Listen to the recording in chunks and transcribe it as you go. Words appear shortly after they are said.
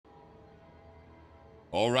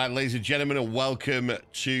All right, ladies and gentlemen, and welcome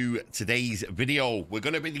to today's video. We're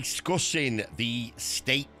going to be discussing the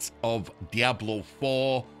state of Diablo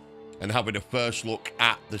 4 and having a first look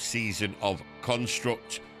at the Season of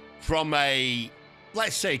Construct from a,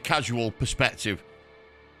 let's say, casual perspective.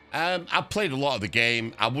 I've played a lot of the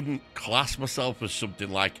game. I wouldn't class myself as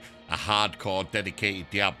something like a hardcore, dedicated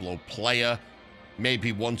Diablo player.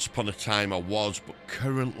 Maybe once upon a time I was, but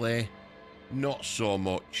currently, not so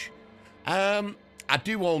much. I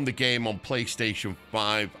do own the game on PlayStation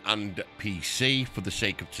 5 and PC. For the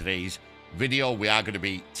sake of today's video, we are going to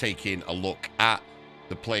be taking a look at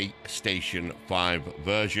the PlayStation 5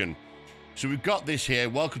 version. So we've got this here.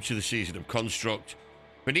 Welcome to the Season of Construct.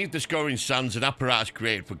 Beneath the scoring sands, an apparatus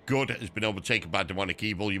created for good has been overtaken by demonic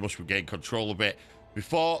evil. You must regain control of it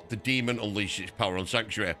before the demon unleashes its power on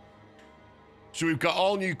Sanctuary. So we've got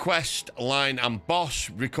all new quest, line, and boss.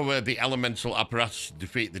 Recover the elemental apparatus to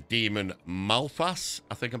defeat the demon Malphas.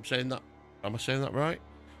 I think I'm saying that. Am I saying that right?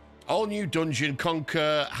 All new dungeon,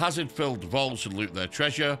 conquer hazard-filled vaults and loot their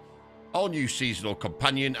treasure. All new seasonal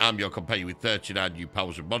companion, arm your companion with 39 new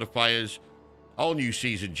powers and modifiers. All new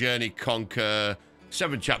season journey, conquer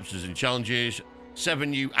 7 chapters and challenges, 7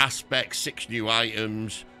 new aspects, 6 new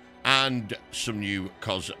items, and some new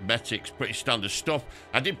cosmetics. Pretty standard stuff.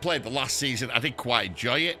 I did play the last season. I did quite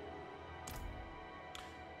enjoy it.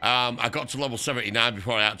 I got to level 79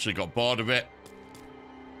 before I actually got bored of it.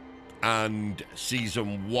 And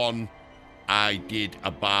season 1, I did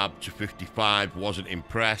a barb to 55. Wasn't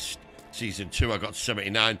impressed. Season 2, I got to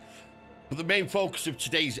 79. But the main focus of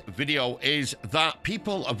today's video is that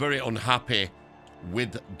people are very unhappy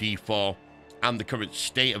with D4 and the current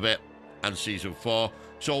state of it and Season 4.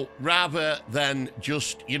 So rather than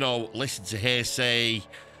just, you know, listen to hearsay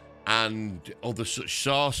and other such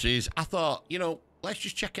sources, I thought, you know, let's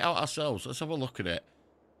just check it out ourselves. Let's have a look at it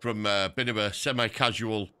from a bit of a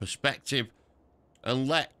semi-casual perspective and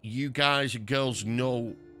let you guys and girls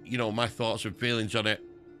know, you know, my thoughts and feelings on it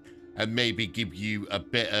and maybe give you a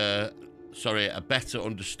better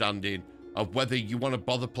understanding of whether you want to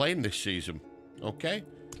bother playing this season. Okay?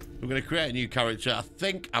 We're going to create a new character. I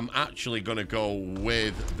think I'm actually going to go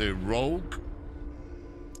with the rogue.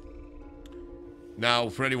 Now,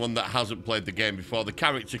 for anyone that hasn't played the game before, the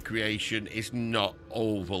character creation is not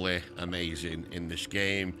overly amazing in this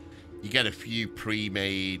game. You get a few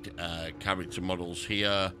pre-made character models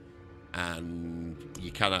here, and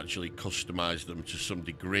you can actually customize them to some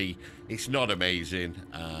degree. It's not amazing,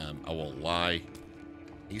 I won't lie.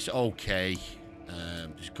 It's okay.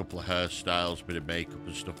 Just a couple of hairstyles, bit of makeup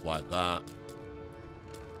and stuff like that.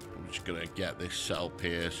 I'm just going to get this set up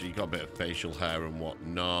here. So you got a bit of facial hair and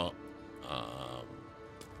whatnot.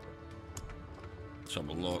 Let's have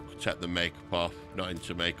a look. Take the makeup off. Not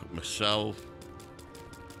into makeup myself.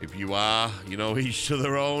 If you are, you know, each to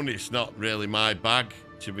their own. It's not really my bag,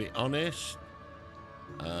 to be honest.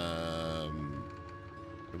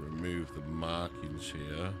 Remove the markings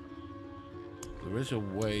here. There is a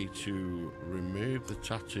way to remove the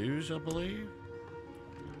tattoos, I believe.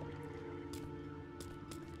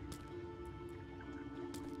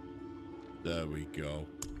 There we go.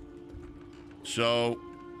 So,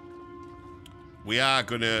 we are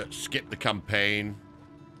going to skip the campaign.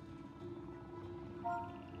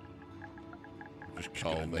 Just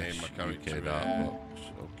call name my character box.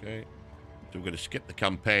 Okay. So we're going to skip the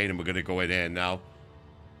campaign and we're going to go in here now.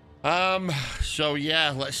 So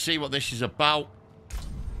yeah, let's see what this is about.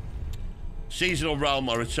 Seasonal realm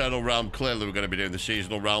or eternal realm. Clearly we're going to be doing the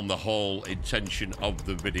seasonal realm. The whole intention of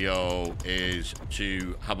the video is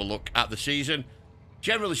to have a look at the season.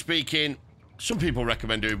 Generally speaking, some people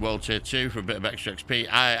recommend doing World Tier 2 for a bit of extra XP.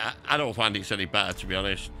 I don't find it's any better, to be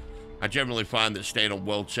honest. I generally find that staying on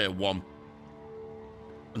World Tier 1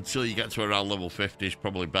 until you get to around level 50 is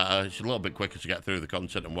probably better. It's a little bit quicker to get through the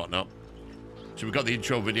content and whatnot. So we've got the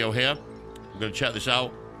intro video here. We're going to check this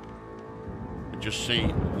out and just see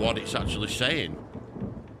what it's actually saying.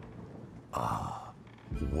 Ah,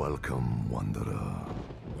 welcome, Wanderer.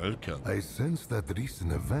 Welcome. I sense that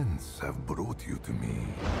recent events have brought you to me.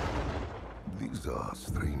 These are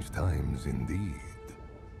strange times indeed.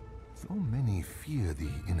 So many fear the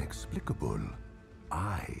inexplicable.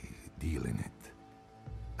 I deal in it.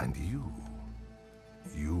 And you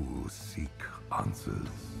seek answers.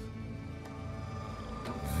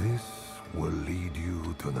 This will lead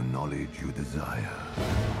you to the knowledge you desire.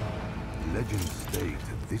 Legends state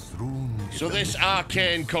this rune is so this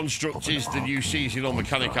arcane construct is the new seasonal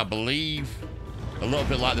mechanic, I believe. A little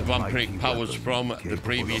bit like the vampiric powers from the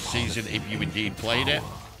previous season, if you indeed played it.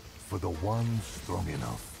 For the one strong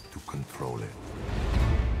enough to control it.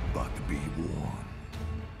 But be warned,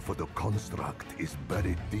 For the construct is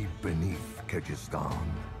buried deep beneath Kyrgyzstan,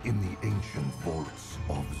 in the ancient vaults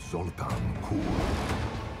of Zoltan Kur.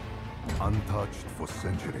 Untouched for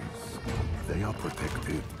centuries, they are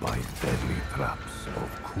protected by deadly traps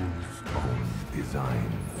of Kur's own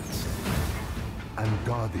design. And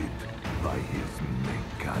guarded by his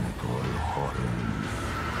mechanical horrors.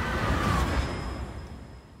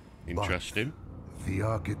 Interesting. But the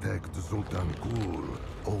architect Zoltan Kur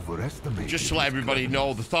overestimated. Just to let everybody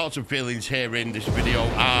know, the thoughts and feelings here in this video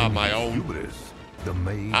are my own.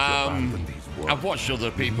 I've watched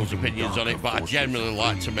other people's opinions on it, but I generally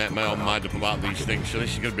like to make my own mind up about these things, so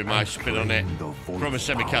this is going to be my spin on it from a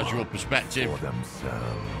semi-casual perspective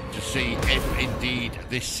to see if indeed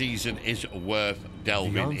this season is worth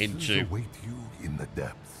delving into. Await you in the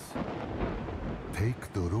depths.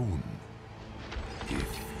 Take the rune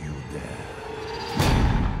if you dare.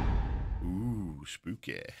 Ooh,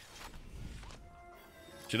 spooky.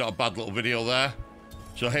 So not a bad little video there.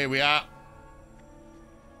 So here we are.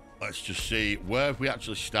 Let's just see, where have we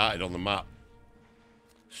actually started on the map?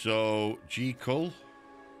 So, G-Cull.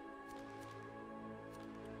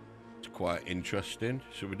 It's quite interesting.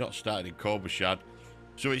 So we've not started in Kobashad.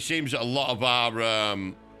 So it seems that a lot of our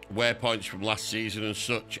waypoints from last season and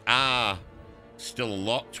such are still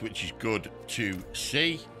unlocked, which is good to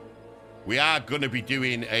see. We are going to be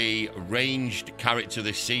doing a ranged character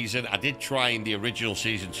this season. I did try in the original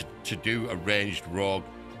season to do a ranged rogue.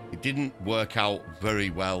 It didn't work out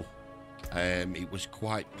very well. It was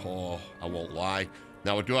quite poor, I won't lie.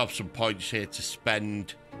 Now, I do have some points here to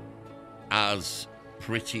spend as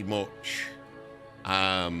pretty much...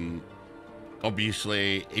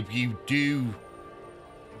 obviously, if you do...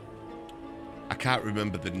 I can't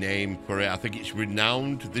remember the name for it. I think it's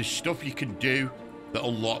Renowned. There's stuff you can do that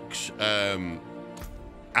unlocks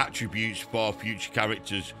attributes for future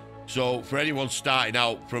characters. So, for anyone starting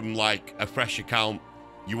out from, like, a fresh account,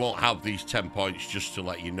 you won't have these 10 points, just to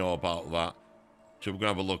let you know about that. So we're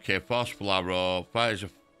going to have a look here. Forceful arrow. Fires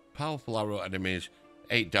a powerful arrow at enemies.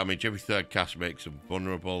 8 damage. Every third cast makes them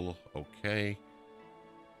vulnerable. Okay.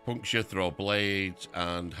 Puncture, throw blades,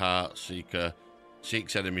 and Heart Seeker.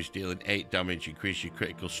 Seeks enemies dealing 8 damage. Increase your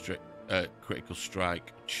critical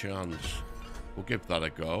strike chance. We'll give that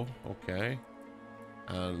a go. Okay.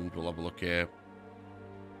 And we'll have a look here.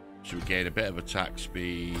 So we gain a bit of attack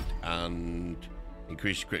speed and...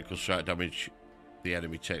 increase critical strike damage the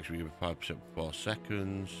enemy takes. We give it 5% for 4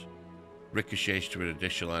 seconds. Ricochets to an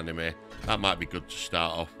additional enemy. That might be good to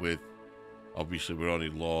start off with. Obviously, we're only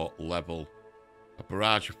low level. A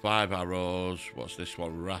barrage of 5 arrows. What's this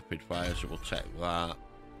one? Rapid fire, so we'll take that.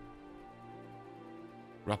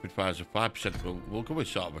 Rapid fires are 5%. We'll go with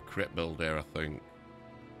sort of a crit build here, I think.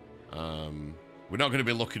 We're not going to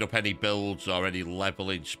be looking up any builds or any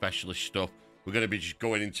leveling specialist stuff. We're going to be just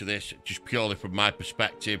going into this just purely from my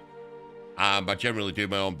perspective. I generally do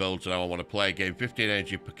my own builds and I want to play a game. 15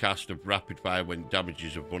 energy per cast of rapid fire when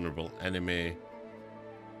damages a vulnerable enemy.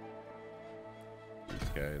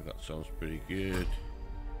 Okay, that sounds pretty good.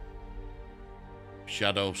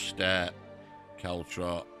 Shadow step,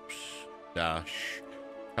 caltrops, dash.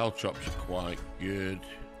 Caltrops are quite good.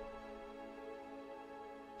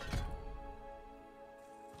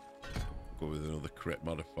 Go with another crit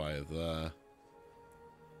modifier there.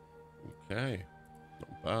 Okay,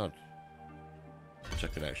 not bad.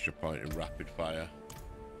 Take an extra point in rapid fire.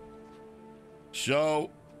 So,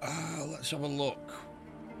 let's have a look.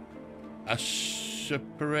 A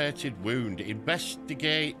separated wound.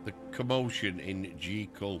 Investigate the commotion in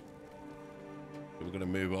G-Cull. So we're going to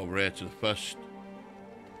move over here to the first.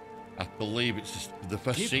 I believe it's the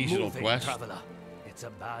first Keep seasonal moving, quest. Traveler. It's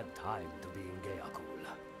a bad time to be in Gayakul.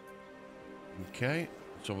 Okay,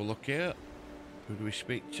 let's have a look here. Who do we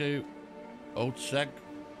speak to? Old Seg.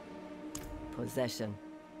 Possession.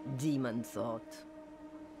 Demon thought.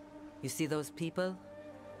 You see those people?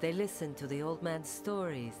 They listen to the old man's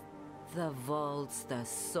stories. The vaults, the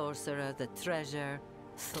sorcerer, the treasure.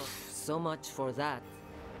 So much for that.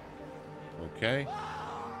 Okay.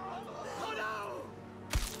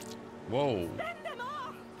 Whoa.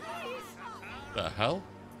 The hell?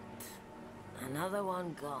 Another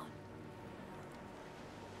one gone.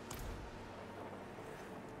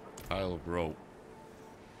 Pile of rope.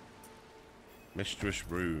 Mistress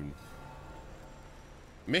Rune.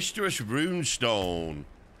 Mistress Runestone.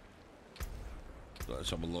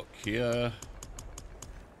 Let's have a look here.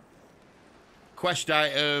 Quest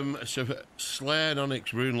item. So Slayer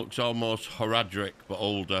Onyx Rune looks almost Horadric, but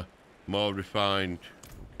older. More refined.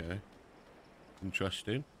 Okay.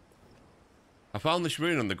 Interesting. I found this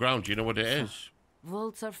rune on the ground. Do you know what it is?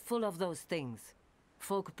 Vaults are full of those things.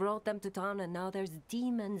 Folk brought them to town and now there's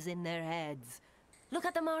demons in their heads. Look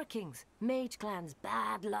at the markings. Mage clans,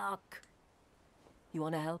 bad luck. You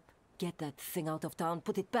wanna help? Get that thing out of town,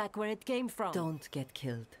 put it back where it came from. Don't get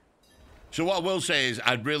killed. So what I will say is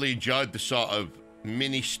I'd really enjoyed the sort of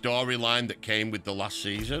mini storyline that came with the last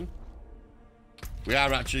season. We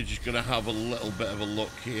are actually just going to have a little bit of a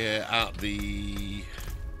look here at the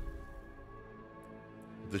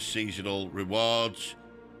seasonal rewards.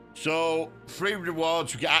 So, free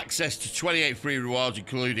rewards, we get access to 28 free rewards,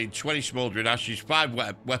 including 20 smouldering ashes, 5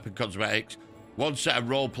 weapon cosmetics, 1 set of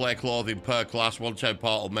roleplay clothing per class, 1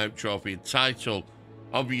 portal mount trophy and title.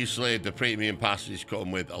 Obviously, the premium passes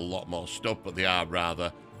come with a lot more stuff, but they are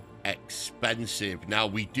rather expensive. Now,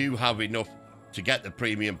 we do have enough to get the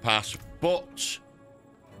premium pass, but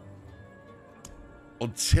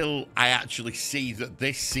until I actually see that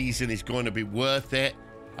this season is going to be worth it,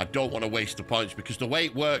 I don't want to waste the points, because the way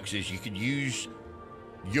it works is you can use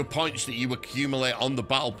your points that you accumulate on the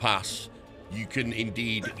battle pass, you can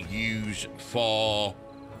indeed use for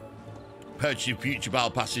purchasing future battle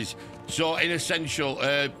passes. So in essential,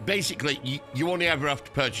 basically you only ever have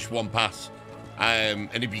to purchase 1 pass, and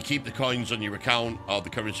if you keep the coins on your account or the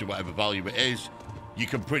currency, whatever value it is, you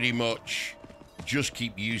can pretty much just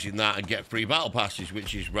keep using that and get free battle passes,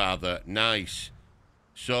 which is rather nice.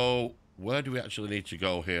 So where do we actually need to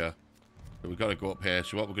go here? We've got to go up here.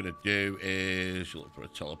 So what we're going to do is look for a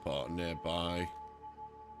teleport nearby.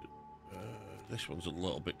 This one's a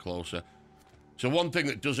little bit closer. So one thing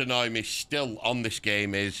that does annoy me still on this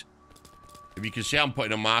game is, if you can see I'm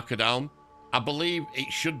putting a marker down, I believe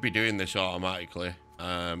it should be doing this automatically.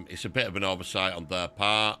 It's a bit of an oversight on their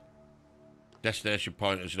part. Destination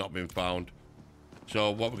point has not been found.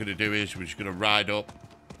 So what we're going to do is we're just going to ride up.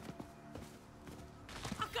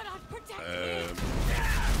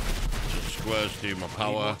 Squares do my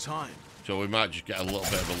power. So we might just get a little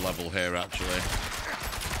bit of a level here actually.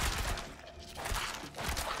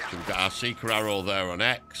 So we've got our Seeker Arrow there on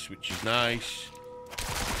X, which is nice.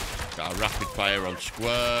 Got a Rapid Fire on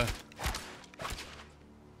Square.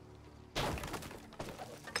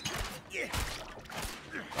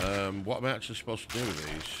 What am I actually supposed to do with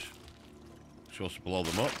these? Supposed to blow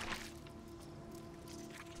them up.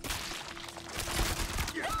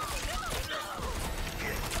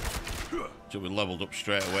 So we leveled up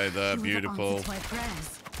straight away there. Beautiful.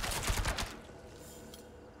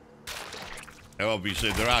 Now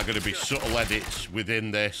obviously there are going to be subtle edits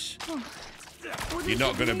within this. You're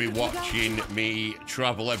not going to be watching me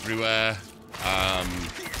travel everywhere.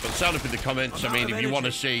 But sound up in the comments. I mean, if you want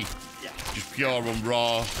to see just pure and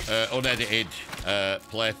raw, unedited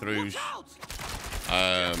playthroughs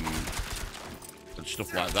and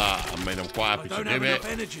stuff like that, I mean, I'm quite happy to do it.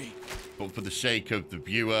 But for the sake of the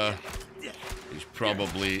viewer, it's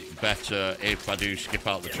probably better if I do skip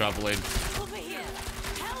out the travelling.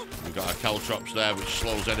 We've got our Caltrops there, which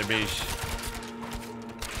slows enemies.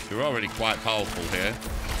 We're already quite powerful here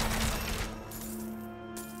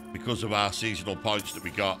because of our seasonal points that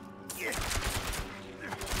we got,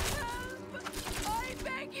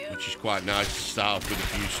 which is quite nice to start off with a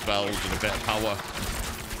few spells and a bit of power,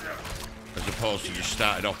 as opposed to just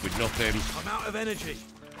starting off with nothing. I'm out of energy.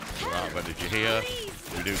 We're out of energy here.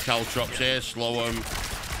 We do Caltrops here, slow them,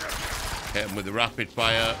 hit them with the Rapid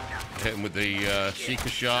Fire, hit them with the Seeker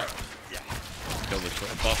Shot, kill this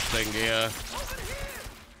little boss thing here.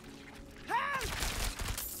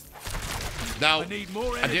 Now,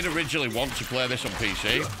 I did originally want to play this on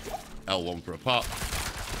PC, L1 for a pop.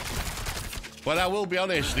 But I will be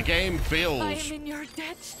honest, the game feels I am in your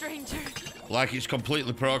debt, stranger. like it's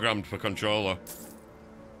completely programmed for controller.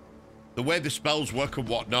 The way the spells work and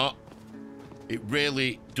whatnot, it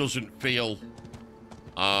really doesn't feel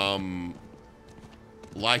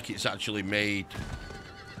like it's actually made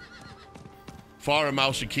for a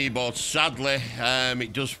mouse and keyboard. Sadly,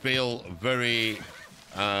 it does feel very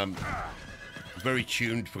very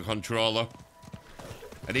tuned for controller,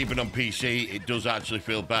 and even on PC it does actually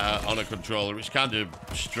feel better on a controller. It's kind of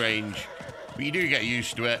strange, but you do get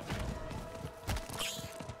used to it.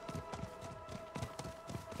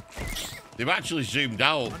 They've actually zoomed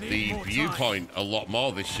out the viewpoint a lot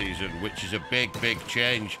more this season, which is a big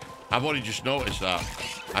change. I've only just noticed that.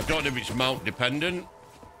 I don't know if it's mount dependent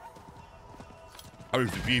or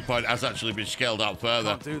if the viewpoint has actually been scaled out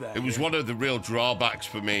further. It was one of the real drawbacks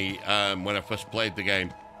for me when I first played the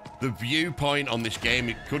game. The viewpoint on this game,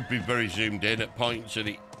 it could be very zoomed in at points, and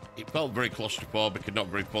it felt very claustrophobic and not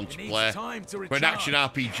very fun to play. For an action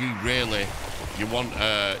RPG, really, you do want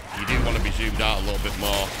to be zoomed out a little bit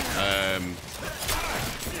more. I'm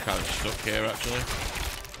kind of stuck here, actually.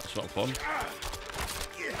 It's not fun.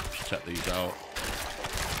 Just check these out.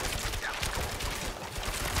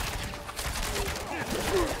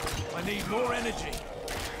 need more energy.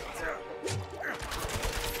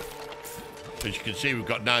 As you can see, we've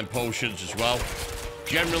got 9 potions as well.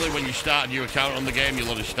 Generally, when you start a new account on the game, you'll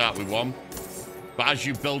only start with 1. But as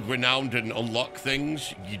you build renowned and unlock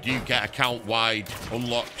things, you do get account-wide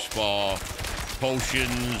unlocks for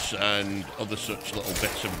potions and other such little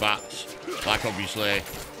bits and bats. Like, obviously,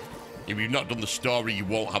 if you've not done the story, you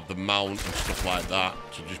won't have the mount and stuff like that.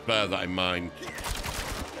 So just bear that in mind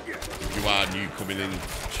if you are new coming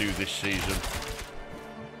into this season.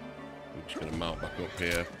 I'm just going to mount back up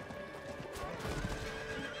here.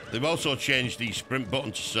 They've also changed the sprint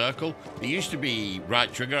button to circle. It used to be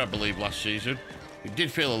right trigger, I believe, last season. It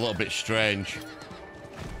did feel a little bit strange.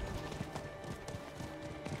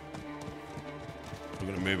 We're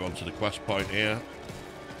going to move on to the quest point here.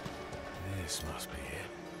 This must be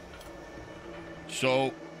it.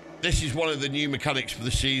 So, this is one of the new mechanics for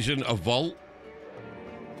the season, a vault.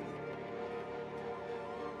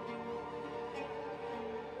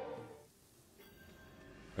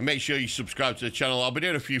 And make sure you subscribe to the channel. I'll be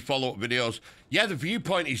doing a few follow-up videos. Yeah, the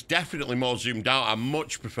viewpoint is definitely more zoomed out. I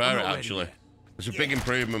much prefer it, actually. It's a big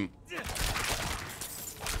improvement.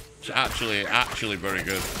 It's actually very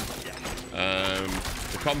good.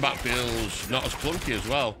 The combat feels not as clunky as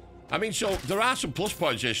well. I mean, so there are some plus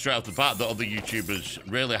points here straight off the bat that other YouTubers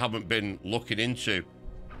really haven't been looking into.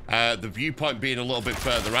 The viewpoint being a little bit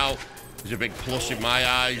further out is a big plus in my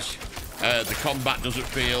eyes. The combat doesn't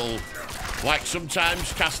feel like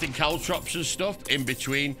sometimes casting caltrops and stuff in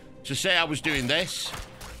between. So say I was doing this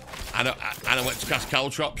and I went to cast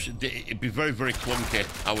caltrops, it'd be very, very clunky,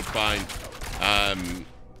 I would find.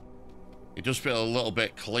 It does feel a little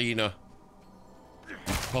bit cleaner.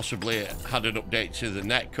 Possibly had an update to the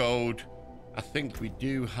netcode. I think we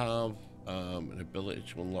do have an ability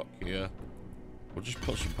to unlock here. We'll just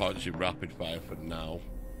put some points in rapid fire for now.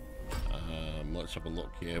 Let's have a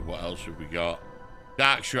look here. What else have we got?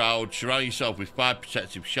 Dark Shroud. Surround yourself with 5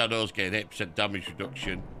 protective shadows. Gain 8% damage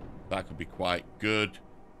reduction. That could be quite good.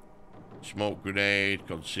 Smoke grenade.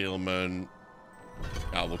 Concealment.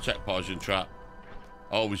 We'll take poison trap.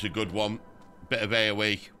 Always a good one. Bit of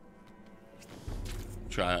AoE.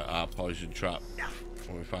 Try out our poison trap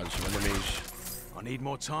when we find some enemies. I need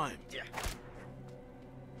more time.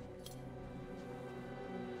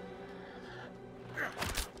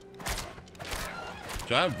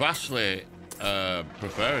 So I'm vastly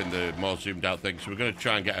preferring the more zoomed out thing. So we're going to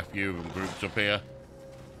try and get a few of them grouped up here.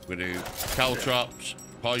 We're going to do caltrops,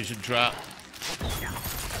 poison trap,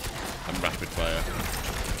 and rapid fire.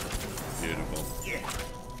 Beautiful.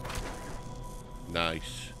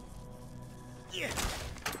 Nice.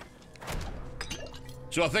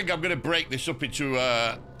 So I think I'm going to break this up into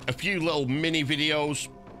a few little mini videos.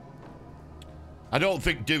 I don't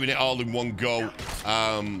think doing it all in one go,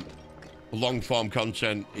 long form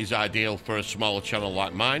content is ideal for a smaller channel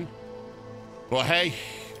like mine. But hey,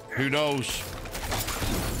 who knows?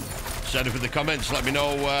 Send it in the comments. Let me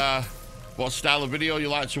know what style of video you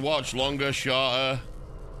like to watch. Longer, shorter.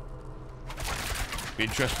 Be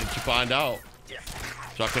interested to find out.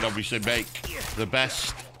 So I can obviously make the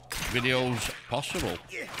best videos possible.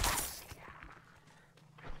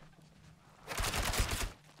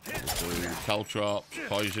 Caltrop,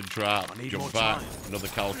 poison trap, jump back, another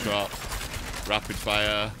caltrop, rapid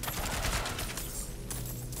fire.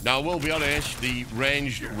 Now, I will be honest, the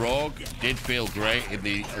ranged rogue did feel great in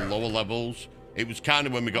the lower levels. It was kind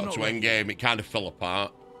of when we got to endgame, it kind of fell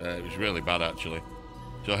apart. It was really bad, actually.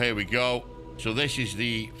 So here we go. So this is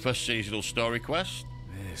the first seasonal story quest.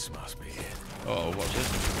 This must be it. Uh-oh, what's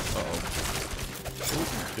this? Uh-oh. Ooh,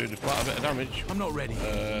 doing quite a bit of damage. I'm not ready.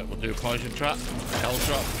 We'll do a poison trap,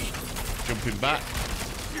 caltrops, jumping back.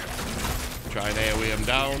 Try and AoE him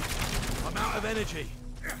down. I'm out of energy.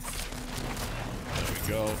 There we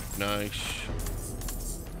go, nice.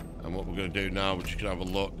 And what we're going to do now, we're just going to have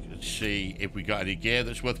a look and see if we got any gear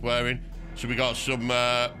that's worth wearing. So we got some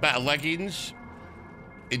better leggings,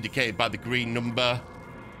 indicated by the green number.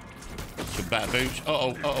 Some better boots.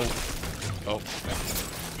 Uh-oh, uh-oh. Oh.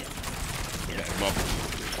 We're getting mobbed.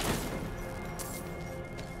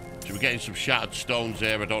 So we're getting some shattered stones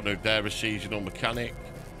here. I don't know if they're a seasonal mechanic.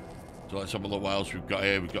 So let's have a look what else we've got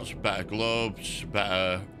here. We've got some better gloves,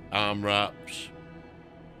 better arm wraps,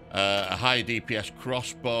 a higher DPS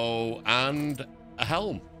crossbow, and a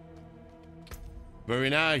helm. Very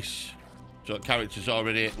nice. So the character's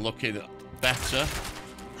already looking better.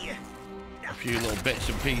 A few little bits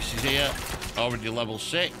and pieces here. Already level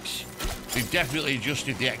 6. We've definitely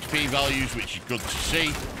adjusted the XP values, which is good to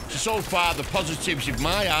see. So far, the positives in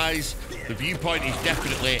my eyes, the viewpoint is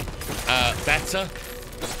definitely better.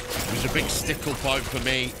 It was a big stickle point for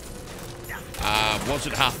me.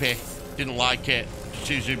 Wasn't happy Didn't like it.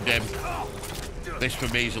 Too zoomed in. This for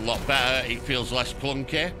me is a lot better. It feels less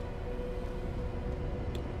clunky.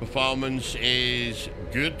 Performance is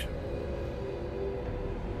good.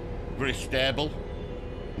 Very stable.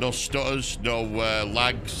 No stutters, no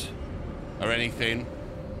lags or anything.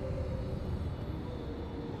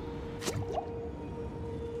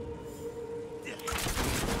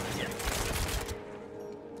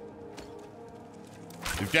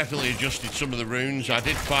 We've definitely adjusted some of the runes. I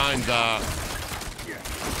did find that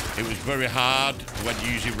it was very hard when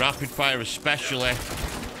using rapid fire, especially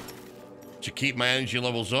to keep my energy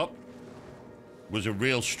levels up. It was a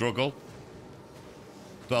real struggle.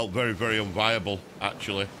 Felt very, very unviable,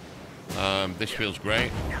 actually. This feels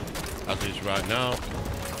great, as is right now.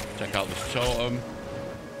 Check out this totem.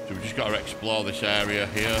 So we've just got to explore this area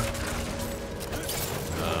here.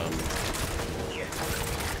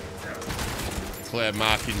 Clear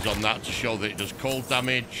markings on that to show that it does cold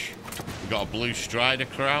damage. We've got a blue strider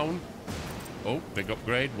crown. Oh, big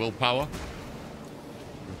upgrade. Willpower.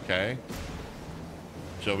 Okay.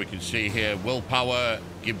 So we can see here, willpower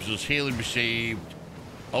gives us healing received,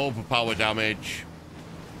 overpower damage.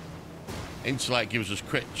 Intellect gives us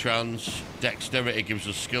crit chance. Dexterity gives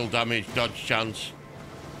us skill damage, dodge chance.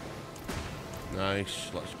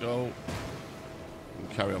 Nice. Let's go.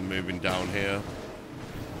 We'll carry on moving down here.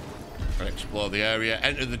 And explore the area.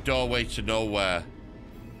 Enter the doorway to nowhere.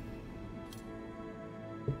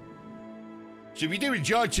 So if you do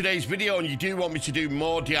enjoy today's video and you do want me to do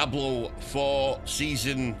more Diablo 4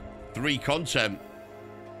 Season 3 content,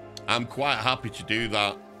 I'm quite happy to do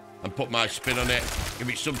that and put my spin on it. If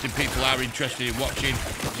it's something people are interested in watching,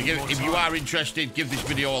 if you are interested, give this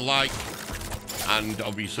video a like. And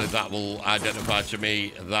obviously that will identify to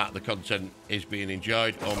me that the content is being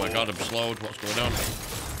enjoyed. Oh my god, I'm slowed. What's going on?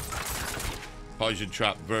 Poison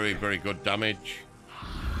trap, very, very good damage.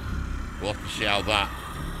 We'll have to see how that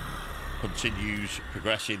continues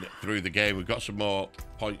progressing through the game. We've got some more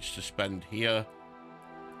points to spend here.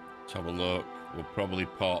 Let's have a look. We'll probably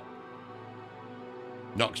pop.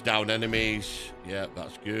 Knocks down enemies. Yeah,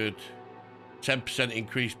 that's good. 10%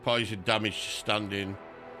 increased poison damage to standing.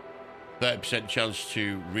 30% chance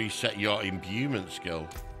to reset your imbuement skill.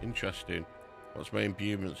 Interesting. What's my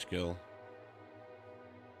imbuement skill?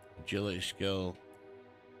 Agility skill.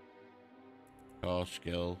 Core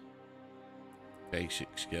skill. Basic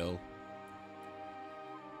skill.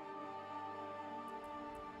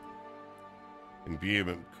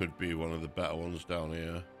 Imbuement could be one of the better ones down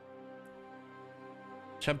here.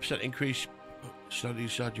 10% increase standing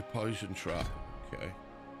inside your poison trap. Okay.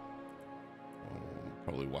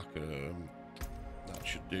 Probably whack that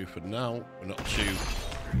should do for now. We're not too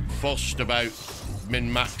fussed about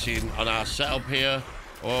min-maxing on our setup here.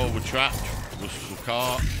 Oh, we're trapped. We're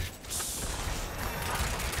caught.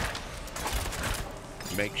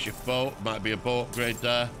 Makeshift boat. Might be a boat upgrade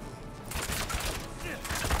there.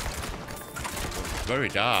 Very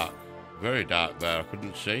dark. Very dark there. I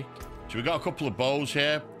couldn't see. So we've got a couple of bows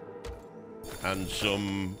here. And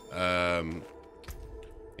some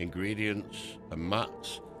ingredients and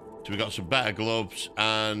mats. So we've got some better gloves.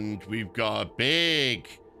 And we've got a big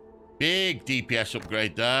DPS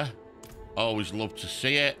upgrade there. Always love to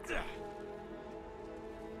see it.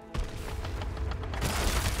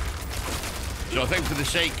 So I think for the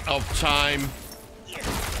sake of time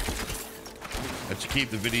and to keep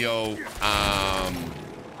the video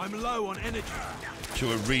I'm low on energy.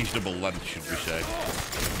 To a reasonable length, should we say,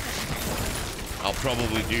 I'll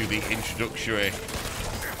probably do the introductory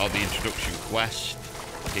or the introduction quest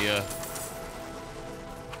here.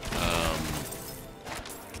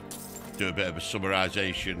 Do a bit of a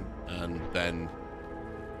summarization and then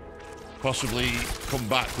possibly come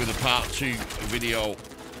back with a part 2 video.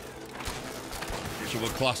 So we'll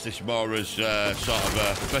class this more as sort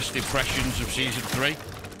of first impressions of Season 3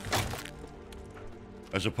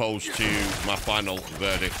 as opposed to my final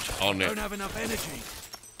verdict on it. Don't have enough energy.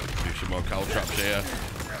 Do some more cowl traps here.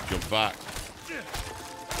 Jump back.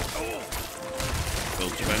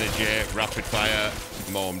 Build some energy. Rapid fire.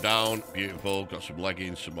 Mow them down. Beautiful. Got some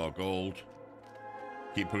leggings, some more gold.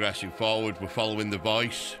 Keep progressing forward. We're following the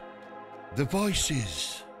voice. The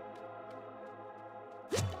voices.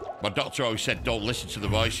 My doctor always said don't listen to the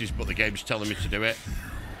voices, but the game's telling me to do it.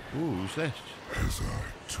 Ooh, who's this?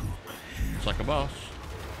 It's like a boss.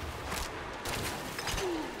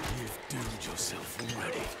 You've doomed yourself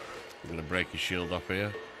already. I'm gonna break his shield off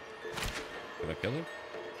here. Can I kill him?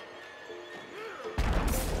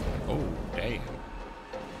 Oh, damn.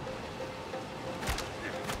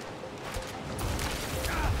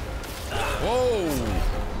 Whoa!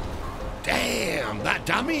 Damn, that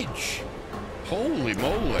damage! Holy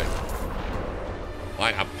moly!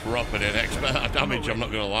 Like, I proper didn't expect that damage, I'm not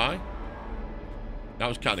going to lie. That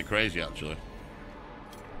was kind of crazy, actually.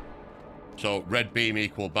 So, red beam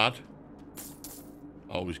equal bad.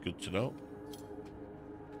 Always good to know.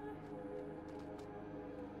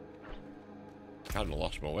 Kind of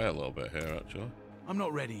lost my way a little bit here, actually. I'm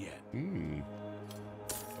not ready yet.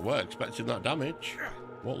 I weren't expecting that damage.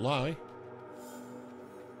 Won't lie.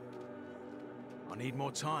 I need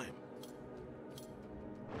more time.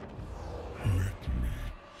 Let me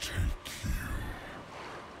take you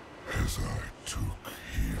as I took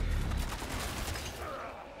him.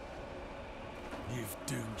 You've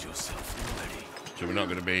doomed yourself already. So we're not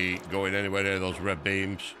going to be going anywhere near those red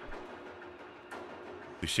beams.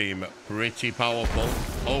 They seem pretty powerful.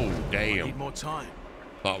 Oh, I damn. need more time.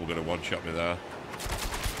 Thought we were going to one-shot me there.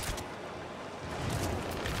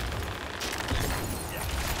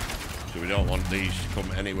 So we don't want these to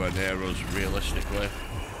come anywhere near us, realistically.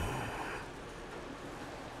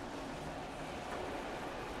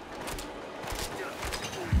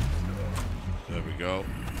 There we go.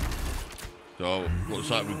 So, looks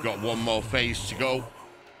like we've got one more phase to go.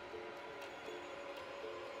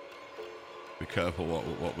 Be careful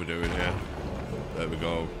what we're doing here. There we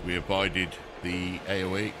go. We avoided the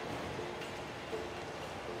AoE.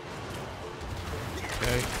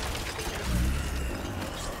 Okay.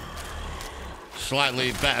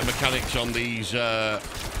 Slightly better mechanics on these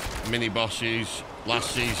mini bosses.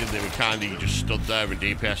 Last season they were kind of just stood there and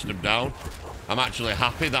DPS'd them down. I'm actually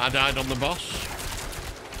happy that I died on the boss.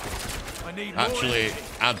 I need more Actually energy.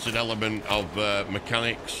 adds an element of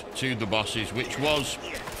mechanics to the bosses, which was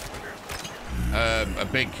a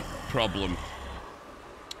big problem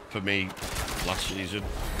for me last season.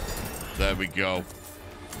 There we go.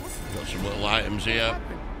 Got some little items here.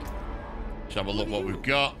 Let's have a look what we've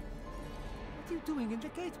got. What are you doing in the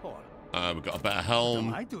gate hall? We've got a better What am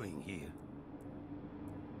helm, I doing here?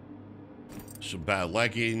 some better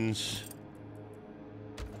leggings,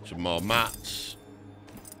 some more mats,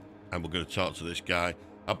 and we're going to talk to this guy.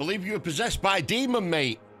 I believe you were possessed by a demon,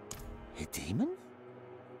 mate. A demon?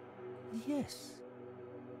 Yes.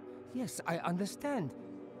 Yes, I understand.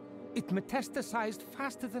 It metastasized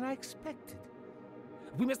faster than I expected.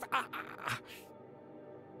 We must...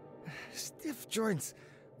 Stiff joints.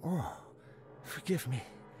 Oh, forgive me.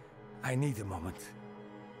 I need a moment.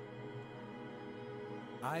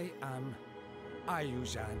 I am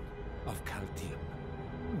Ayuzhan of Chaldean.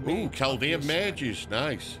 Ooh, Chaldean mages,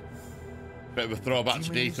 nice. Bit of a throwback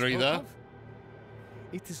to D3 there.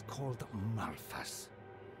 It is called Malphas.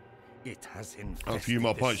 It has A few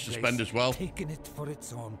more points to spend as well. Taken it for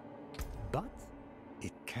its own, but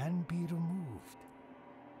it can be removed.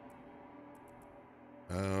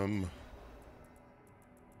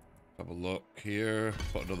 Have a look here.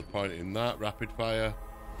 Put another point in that. Rapid fire.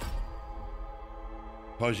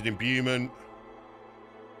 Poison imbuement.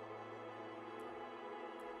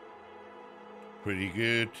 Pretty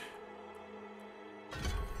good.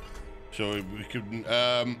 So we can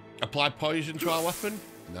apply poison to our weapon.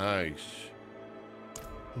 Nice.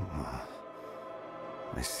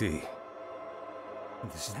 I see.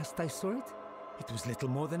 The last I saw it, it was little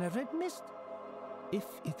more than a red mist. If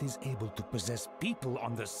it is able to possess people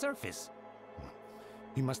on the surface,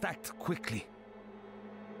 we must act quickly.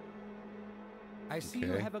 I see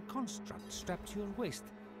you Okay. have a construct strapped to your waist.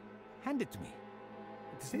 Hand it to me.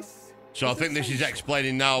 This So I think this is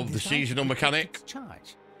explaining now the designed to seasonal protect mechanic. its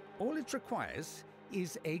charge. All it requires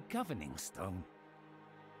is a governing stone.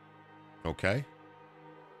 Okay.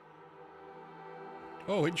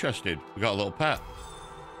 Oh, interesting. We got a little pet.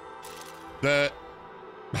 The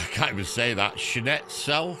I can't even say that. Shinette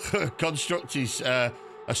cell construct is a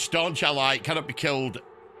staunch ally. It cannot be killed,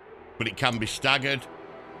 but it can be staggered.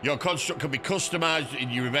 Your construct can be customized in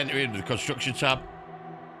your inventory under the construction tab.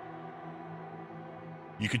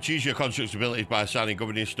 You can choose your construct's abilities by assigning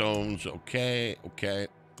governing stones. Okay, okay.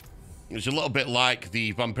 It's a little bit like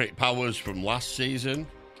the vampiric powers from last season.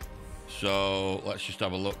 So let's just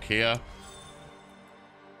have a look here.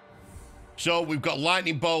 So we've got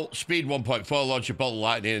lightning bolt, speed 1.4, launch a bolt of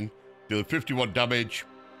lightning, dealing 51 damage.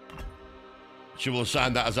 So we'll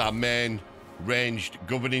assign that as our main ranged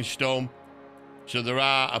governing stone. So there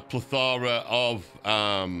are a plethora of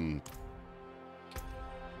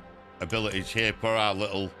abilities here for our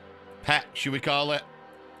little pet, should we call it?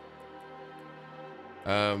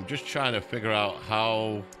 Just trying to figure out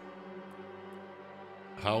how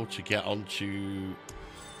to get onto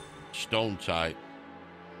stone type.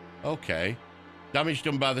 Okay. Damage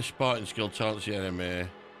done by the sporting skill taunts the enemy.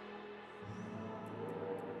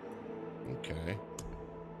 Okay.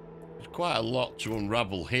 There's quite a lot to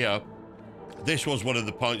unravel here. This was one of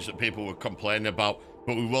the points that people were complaining about.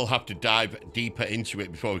 But we will have to dive deeper into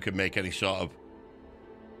it before we can make any sort of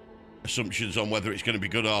assumptions on whether it's going to be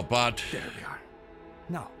good or bad. There we are.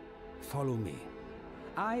 Now, follow me.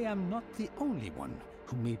 I am not the only one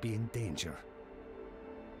who may be in danger.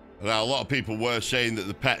 Now, a lot of people were saying that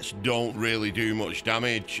the pets don't really do much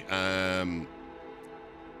damage.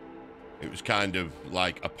 It was kind of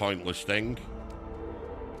like a pointless thing.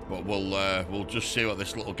 But we'll just see what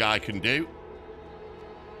this little guy can do.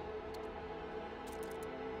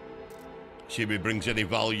 See if he brings any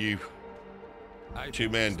value to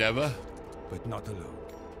my endeavor. But not alone.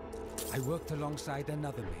 I worked alongside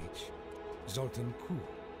another mage, Zoltan Ku.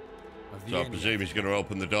 So I presume he's going to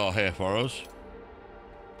open the door here for us.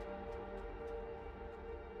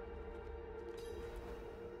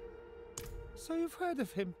 So you've heard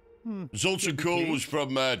of him? Zoltan Ku was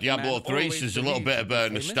from Diablo 3, so there's a little bit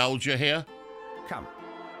of nostalgia here. Come,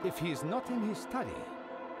 if he is not in his study,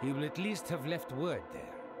 he will at least have left word there.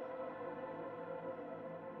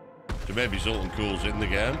 So maybe Zoltan Ku's in the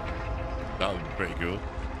game. That would be pretty cool.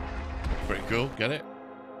 Pretty cool, get it?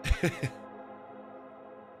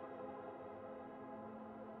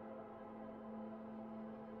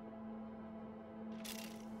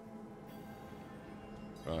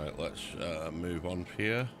 Right, let's move on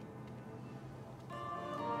here.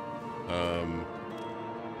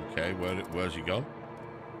 Okay, where's he gone?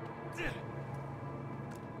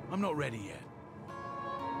 I'm not ready yet.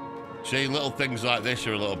 See, little things like this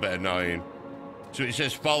are a little bit annoying. So it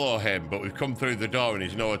says follow him, but we've come through the door and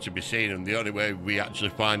he's nowhere to be seen, and the only way we actually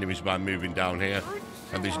find him is by moving down here.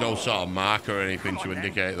 And there's no sort of marker or anything to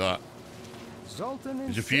indicate that.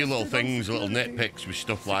 There's a few little things, little nitpicks with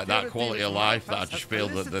stuff like that, quality of life, that I just feel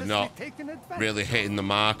that they're not really hitting the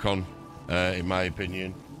mark on, in my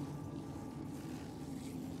opinion.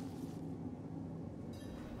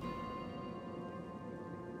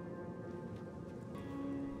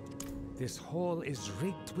 This hole is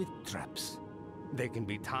rigged with traps. They can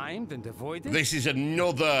be timed and avoided. This is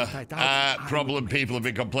another problem people have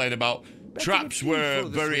been complaining about. Traps were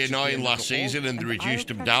very annoying last season and they reduced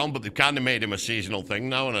them down, but they've kind of made them a seasonal thing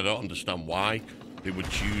now, and I don't understand why they would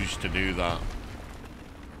choose to do that.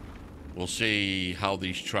 We'll see how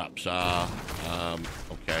these traps are.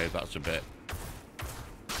 Okay, that's a bit...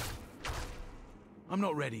 I'm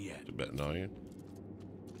not ready yet. It's a bit annoying.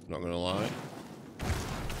 Not gonna lie.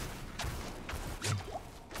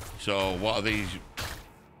 So, what are these...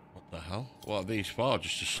 What the hell? What are these for?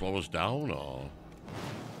 Just to slow us down, or...?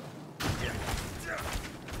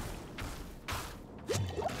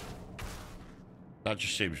 That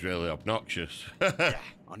just seems really obnoxious. I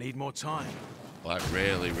need more time. Like,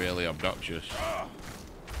 really, really obnoxious. Right,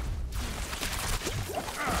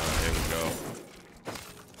 here we go.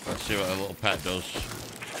 Let's see what a little pet does.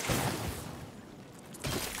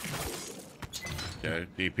 Okay,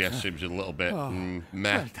 DPS seems a little bit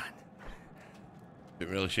meh. Well done.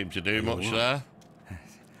 Didn't really seem to do much there.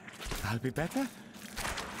 I'll be better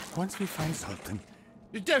once we find Zoltan.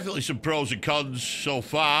 There's definitely some pros and cons so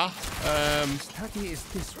far. Study is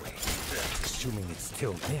this way, assuming it's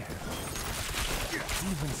still there.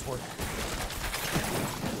 Even for...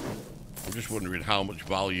 I'm just wondering how much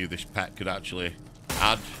value this pet could actually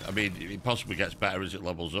add. I mean, it possibly gets better as it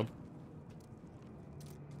levels up.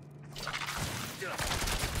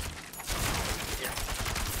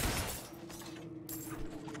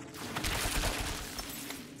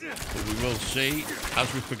 But we will see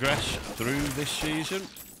as we progress through this season.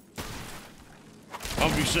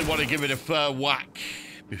 Obviously want to give it a fair whack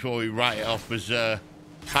before we write it off as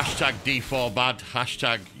hashtag D4bad,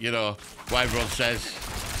 hashtag, you know, what everyone says.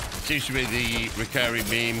 Seems to be the recurring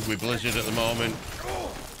meme with Blizzard at the moment.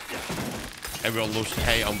 Everyone loves to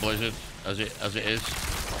hate on Blizzard as it is.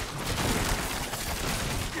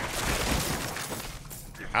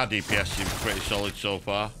 Our DPS seems pretty solid so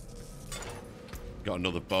far. Got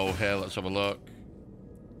another bow here, let's have a look.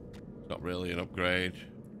 It's not really an upgrade.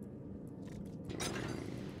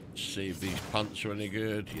 See if these pants are any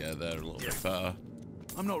good. Yeah, they're a little bit better.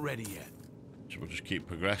 I'm not ready yet. So we'll just keep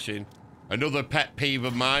progressing. Another pet peeve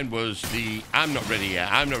of mine was the I'm not ready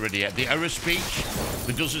yet, I'm not ready yet. The error speech.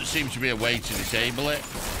 There doesn't seem to be a way to disable it.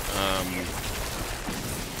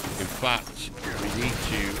 In fact, we need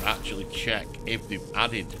to actually check if they've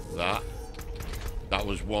added that. That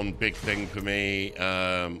was one big thing for me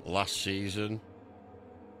last season.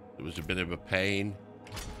 It was a bit of a pain.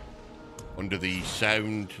 Under the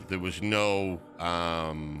sound, there was no...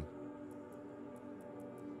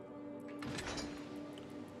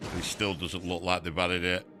 it still doesn't look like they've added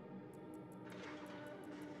it.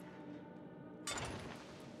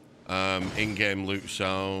 In-game loot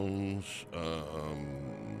sounds.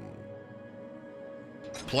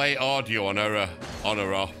 Play audio on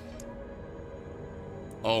or off.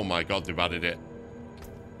 Oh my god, they've added it.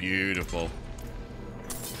 Beautiful.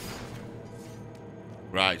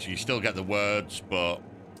 Right, so you still get the words, but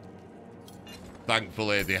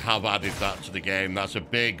thankfully they have added that to the game. That's a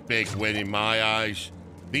big, big win in my eyes.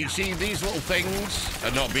 These little things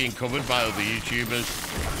are not being covered by other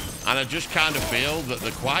YouTubers, and I just kind of feel that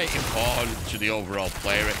they're quite important to the overall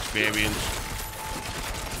player experience.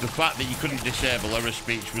 The fact that you couldn't disable error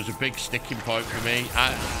speech was a big sticking point for me.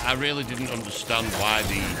 I really didn't understand why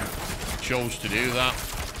they chose to do that.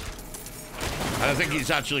 And I think it's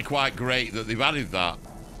actually quite great that they've added that.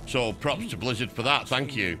 So props to Blizzard for that,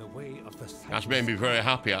 thank you. That's made me very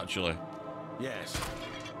happy, actually. Yes.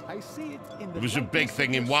 I see it was a big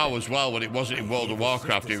thing in WoW as well when it wasn't in World of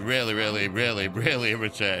Warcraft. It really, really, really, really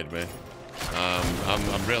irritated me.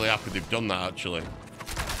 I'm really happy they've done that, actually.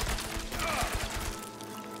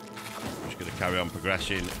 Just going to carry on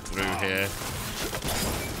progressing through here.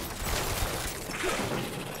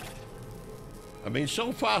 I mean,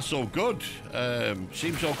 so far, so good.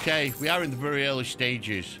 Seems okay. We are in the very early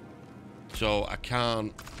stages, so I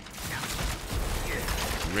can't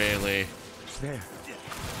really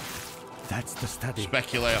That's the study.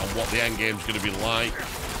 speculate on what the end game's going to be like.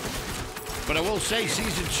 But I will say,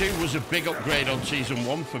 Season 2 was a big upgrade on Season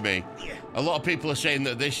 1 for me. A lot of people are saying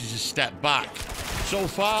that this is a step back. So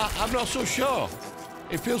far, I'm not so sure.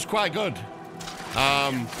 It feels quite good.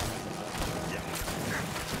 I'm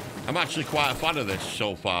actually quite a fan of this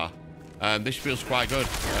so far. This feels quite good.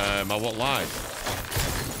 I won't lie.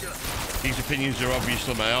 These opinions are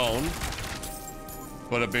obviously my own,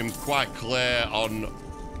 but I've been quite clear on,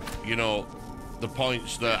 you know, the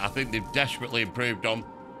points that I think they've desperately improved on.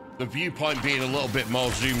 The viewpoint being a little bit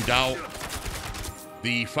more zoomed out.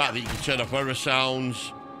 The fact that you can turn off error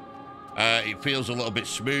sounds. It feels a little bit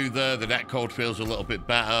smoother. The netcode feels a little bit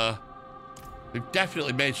better. They've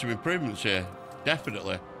definitely made some improvements here.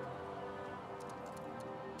 Definitely.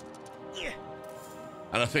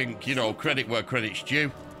 And I think, you know, credit where credit's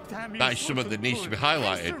due. That is something that needs to be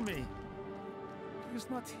highlighted. He's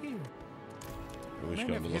not here. We're just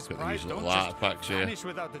going to look at these little artifacts here.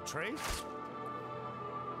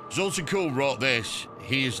 Zoltan Cool wrote this.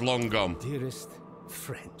 He is long gone. Dearest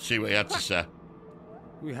friend. See what he had to say.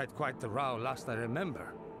 We had quite the row last I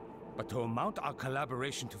remember. But to amount our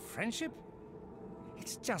collaboration to friendship?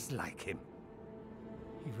 It's just like him.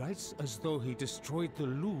 He writes as though he destroyed the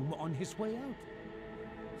loom on his way out.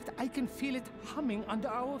 Yet I can feel it humming under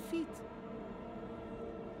our feet.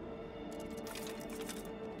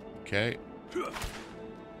 Okay.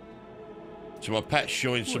 So my pet's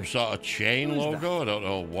showing some sort of chain logo. I don't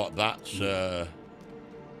know what that's. That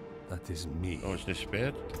is me. Oh, it's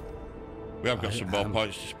disappeared. We have got some more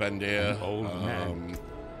points to spend here. Old man.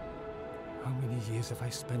 How many years have I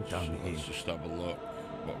spent down here? Let's just have a look.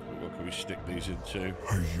 What can we stick these into?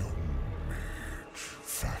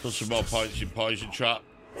 Put some more points in Poison Trap.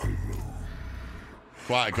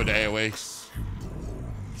 Quite a good AoE.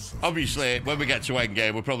 Obviously, when we get to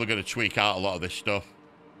endgame, we're probably going to tweak out a lot of this stuff.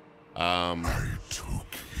 I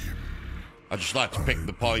just like to pick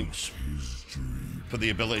the points for the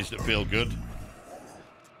abilities that feel good.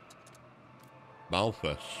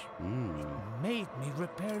 Malthus. Made me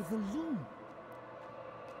repair the loom.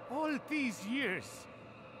 All these years.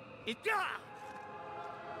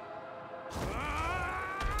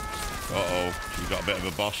 Uh-oh. We've got a bit of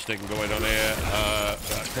a boss thing going on here.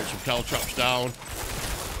 Let's put some Kel traps down.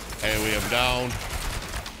 AoE them down.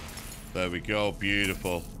 There we go.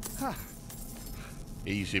 Beautiful.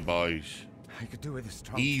 Easy, boys. I could do with a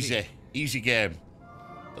strong Easy. team. Easy game.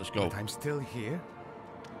 Let's go. But I'm still here.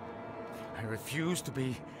 I refuse to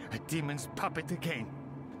be a demon's puppet again.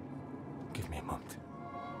 Give me a moment.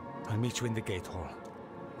 I'll meet you in the gate hall.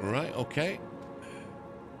 Right, okay.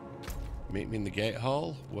 Meet me in the gate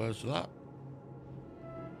hall. Where's that?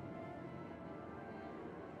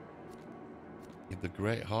 In the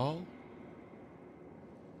Great Hall?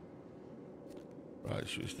 Right,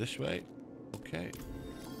 so it's this way. Okay.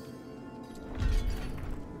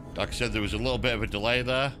 Like I said, there was a little bit of a delay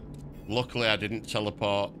there. Luckily, I didn't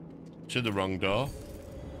teleport to the wrong door.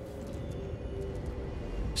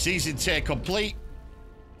 Season 2 complete.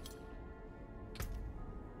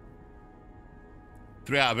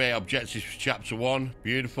 3 out of 8 objectives for Chapter 1.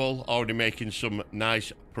 Beautiful. Already making some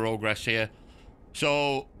nice progress here.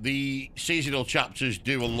 So, the seasonal chapters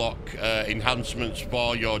do unlock enhancements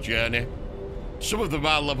for your journey. Some of them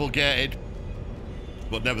are level gated,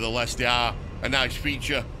 but nevertheless, they are a nice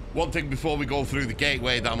feature. One thing before we go through the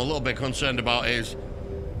gateway that I'm a little bit concerned about is,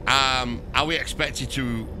 are we expected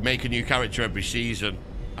to make a new character every season?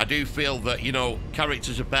 I do feel that, you know,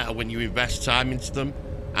 characters are better when you invest time into them,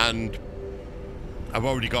 and I've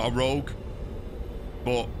already got a rogue,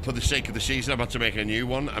 but for the sake of the season, I've had to make a new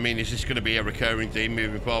one. I mean, is this going to be a recurring theme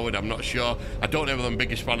moving forward? I'm not sure. I don't know if I'm the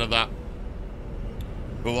biggest fan of that.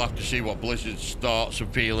 But we'll have to see what Blizzard's thoughts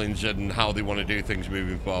and feelings and how they want to do things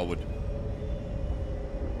moving forward.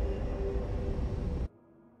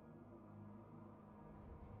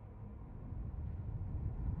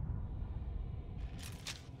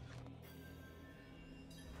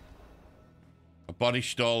 A body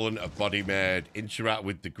stolen, a body made. Interact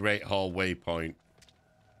with the Great Hall waypoint.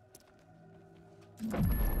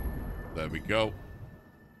 There we go.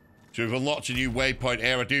 So we've unlocked a new waypoint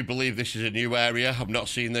here. I do believe this is a new area. I've not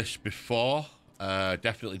seen this before.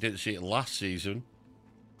 Definitely didn't see it last season.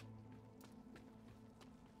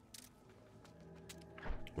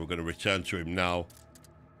 We're going to return to him now.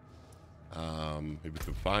 If we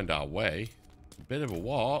can find our way. A bit of a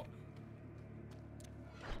walk.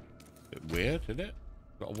 Bit weird, isn't it?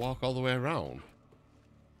 Got to walk all the way around.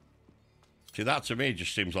 See, that to me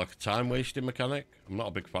just seems like a time-wasting mechanic. I'm not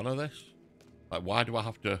a big fan of this. Like, why do I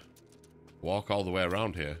have to walk all the way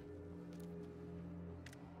around here?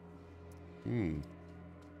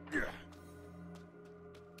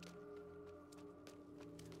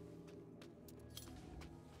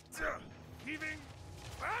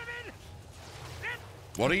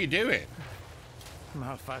 What are you doing?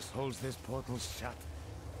 Malphas holds this portal shut.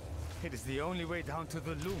 It is the only way down to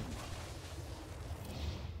the loom.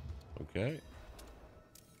 Okay.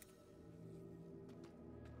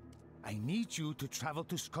 I need you to travel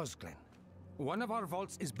to Skosglen. One of our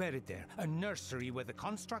vaults is buried there, a nursery where the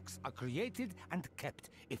constructs are created and kept.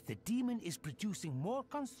 If the demon is producing more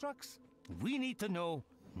constructs, we need to know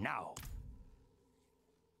now.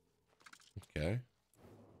 Okay.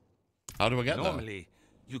 How do I get there? Normally,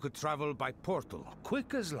 you could travel by portal,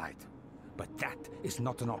 quick as light. But that is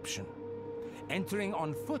not an option. Entering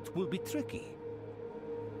on foot will be tricky.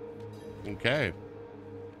 Okay.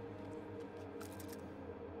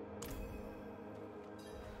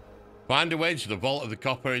 Find a way to the Vault of the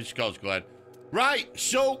Copper in Skosglen. Right,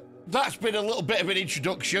 so that's been a little bit of an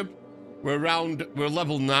introduction. We're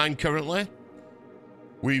level 9 currently.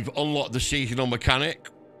 We've unlocked the seasonal mechanic.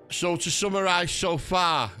 So to summarise so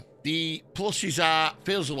far, the pluses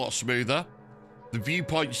feels a lot smoother. The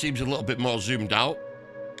viewpoint seems a little bit more zoomed out.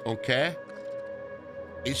 Okay.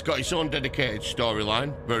 It's got its own dedicated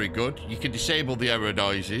storyline. Very good. You can disable the error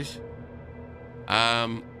noises.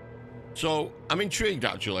 So I'm intrigued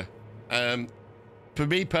actually. For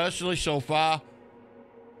me personally, so far,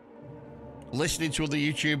 listening to other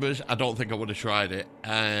YouTubers, I don't think I would have tried it.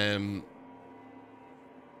 A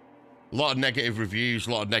lot of negative reviews,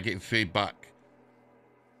 a lot of negative feedback.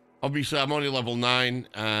 Obviously, I'm only level 9,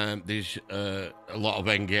 and there's a lot of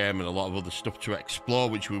endgame and a lot of other stuff to explore,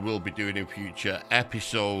 which we will be doing in future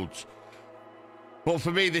episodes. But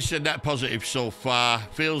for me, this is a net positive so far.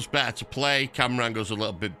 Feels better to play. Camera angle's a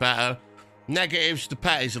little bit better. Negatives, the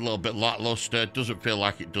pet is a little bit lackluster. Doesn't feel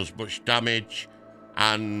like it does much damage.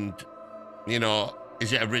 And, you know,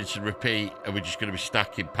 is it a rinse and repeat? Are we just going to be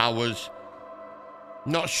stacking powers?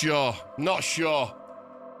 Not sure. Not sure.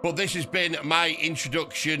 But this has been my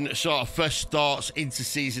introduction, sort of first thoughts into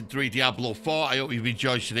Season 3 Diablo 4. I hope you've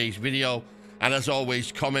enjoyed today's video. And as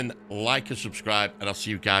always, comment, like, and subscribe. And I'll see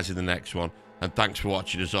you guys in the next one. And thanks for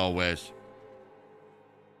watching as always.